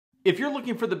If you're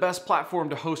looking for the best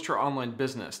platform to host your online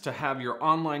business, to have your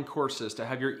online courses, to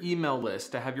have your email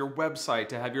list, to have your website,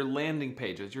 to have your landing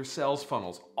pages, your sales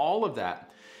funnels, all of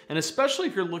that, and especially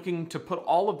if you're looking to put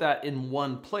all of that in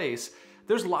one place,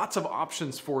 there's lots of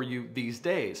options for you these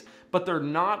days, but they're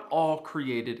not all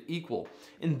created equal.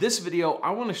 In this video,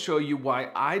 I want to show you why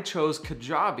I chose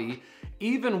Kajabi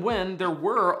even when there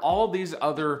were all these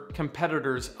other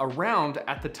competitors around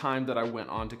at the time that I went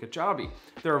on to Kajabi.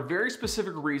 There are very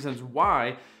specific reasons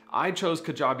why I chose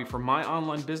Kajabi for my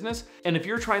online business, and if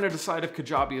you're trying to decide if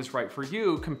Kajabi is right for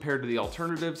you compared to the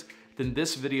alternatives, then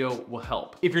this video will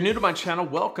help. If you're new to my channel,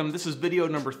 welcome. This is video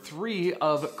number 3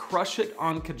 of Crush It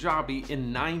on Kajabi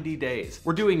in 90 days.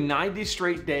 We're doing 90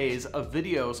 straight days of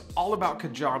videos all about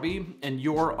Kajabi and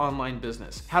your online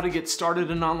business. How to get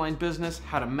started in online business,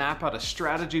 how to map out a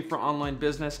strategy for online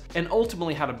business, and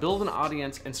ultimately how to build an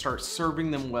audience and start serving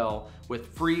them well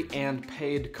with free and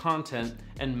paid content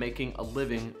and making a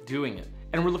living doing it.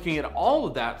 And we're looking at all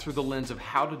of that through the lens of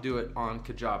how to do it on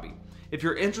Kajabi. If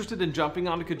you're interested in jumping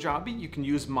onto Kajabi, you can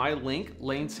use my link,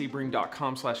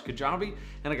 lanesebring.com/Kajabi,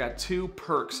 and I got 2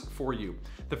 perks for you.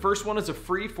 The first one is a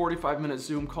free 45-minute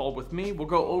Zoom call with me. We'll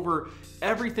go over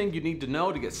everything you need to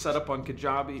know to get set up on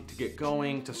Kajabi, to get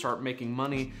going, to start making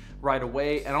money right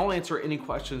away, and I'll answer any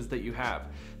questions that you have.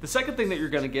 The second thing that you're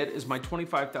gonna get is my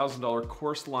 $25,000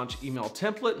 course launch email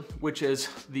template, which is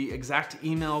the exact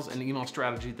emails and email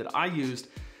strategy that I used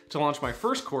to launch my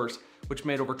first course, which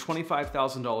made over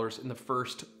 $25,000 in the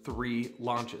first 3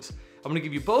 launches. I'm gonna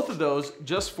give you both of those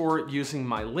just for using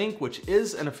my link, which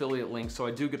is an affiliate link, so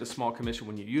I do get a small commission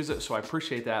when you use it, so I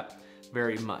appreciate that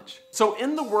very much. So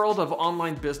in the world of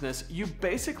online business, you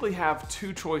basically have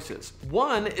 2 choices.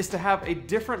 One is to have a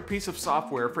different piece of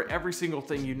software for every single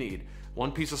thing you need.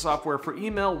 One piece of software for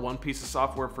email, one piece of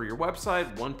software for your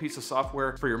website, one piece of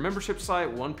software for your membership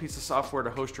site, one piece of software to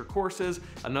host your courses,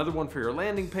 another one for your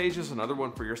landing pages, another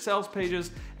one for your sales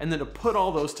pages, and then to put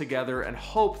all those together and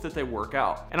hope that they work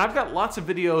out. And I've got lots of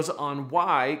videos on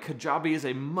why Kajabi is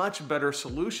a much better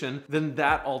solution than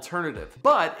that alternative.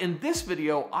 But in this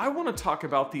video, I want to talk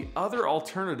about the other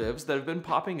alternatives that have been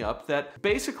popping up that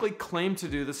basically claim to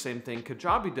do the same thing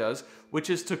Kajabi does, which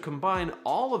is to combine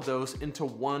all of those into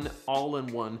one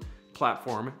all-in-one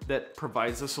platform that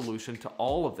provides a solution to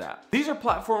all of that. These are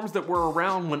platforms that were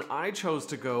around when I chose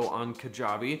to go on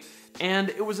Kajabi, and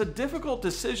it was a difficult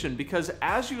decision because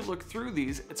as you look through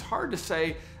these, it's hard to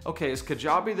say, okay, is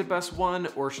Kajabi the best one,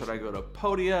 or should I go to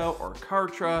Podia or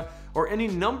Kartra or any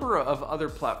number of other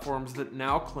platforms that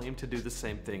now claim to do the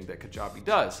same thing that Kajabi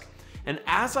does. And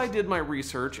as I did my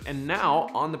research and now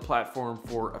on the platform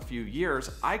for a few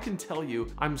years, I can tell you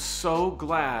I'm so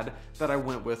glad that I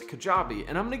went with Kajabi.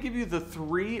 And I'm gonna give you the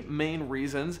 3 main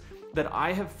reasons that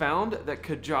I have found that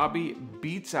Kajabi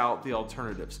beats out the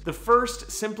alternatives. The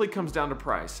first simply comes down to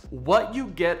price. What you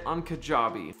get on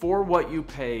Kajabi for what you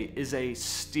pay is a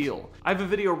steal. I have a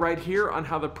video right here on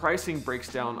how the pricing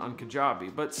breaks down on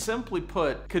Kajabi, but simply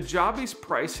put, Kajabi's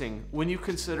pricing, when you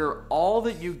consider all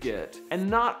that you get, and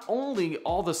not only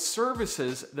all the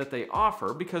services that they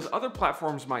offer, because other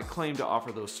platforms might claim to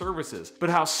offer those services, but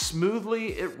how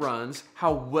smoothly it runs,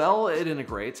 how well it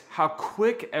integrates, how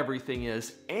quick everything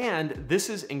is, and this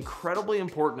is incredibly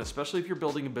important, especially if you're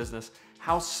building a business,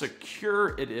 how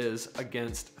secure it is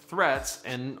against threats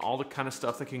and all the kind of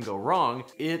stuff that can go wrong.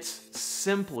 It's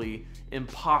simply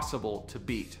impossible to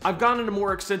beat. I've gone into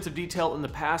more extensive detail in the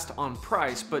past on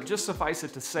price, but just suffice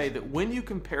it to say that when you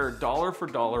compare dollar for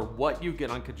dollar, what you get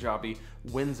on Kajabi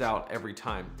wins out every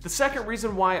time. The second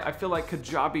reason why I feel like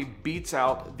Kajabi beats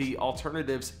out the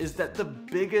alternatives is that the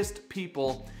biggest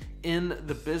people in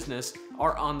the business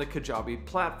are on the Kajabi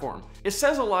platform. It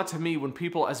says a lot to me when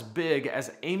people as big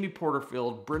as Amy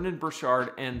Porterfield, Brendan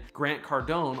Burchard, and Grant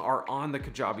Cardone are on the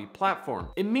Kajabi platform.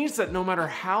 It means that no matter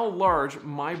how large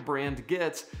my brand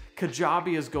gets,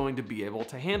 Kajabi is going to be able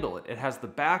to handle it. It has the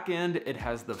back end, it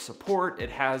has the support, it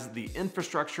has the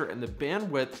infrastructure and the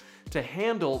bandwidth to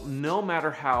handle no matter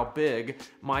how big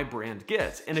my brand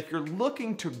gets. And if you're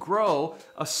looking to grow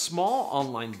a small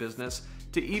online business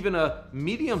to even a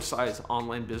medium-sized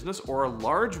online business or a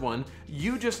large one,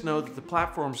 you just know that the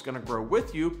platform's gonna grow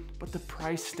with you, but the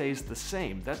price stays the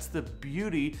same. That's the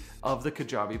beauty of the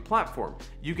Kajabi platform.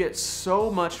 You get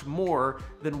so much more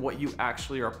than what you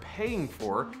actually are paying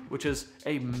for, which is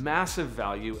a massive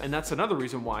value, and that's another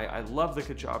reason why I love the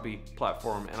Kajabi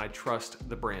platform and I trust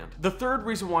the brand. The third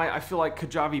reason why I feel like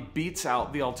Kajabi beats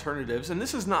out the alternatives, and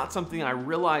this is not something I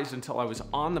realized until I was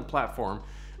on the platform,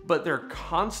 but their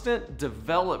constant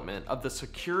development of the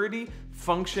security,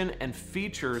 function, and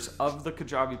features of the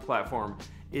Kajabi platform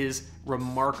is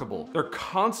remarkable. They're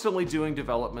constantly doing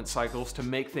development cycles to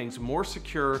make things more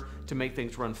secure, to make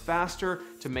things run faster,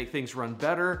 to make things run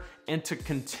better, and to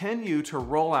continue to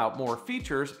roll out more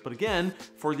features, but again,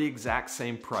 for the exact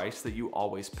same price that you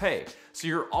always pay. So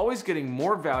you're always getting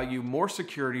more value, more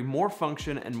security, more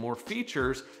function, and more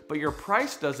features, but your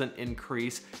price doesn't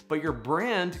increase, but your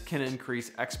brand can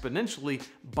increase exponentially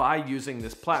by using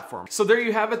this platform. So there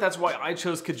you have it. That's why I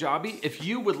chose Kajabi. If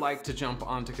you would like to jump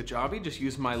onto Kajabi, just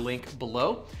use my link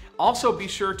below. Also, be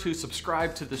sure to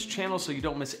subscribe to this channel so you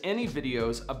don't miss any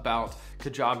videos about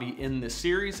Kajabi in this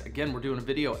series. Again, we're doing a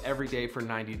video every day for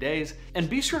 90 days. And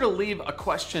be sure to leave a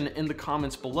question in the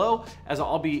comments below, as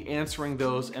I'll be answering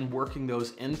those and working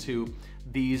those into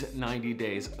these 90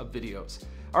 days of videos.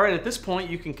 All right, at this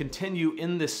point, you can continue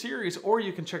in this series, or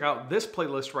you can check out this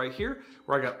playlist right here,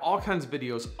 where I got all kinds of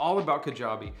videos all about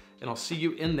Kajabi, and I'll see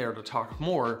you in there to talk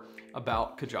more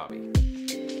about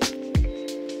Kajabi.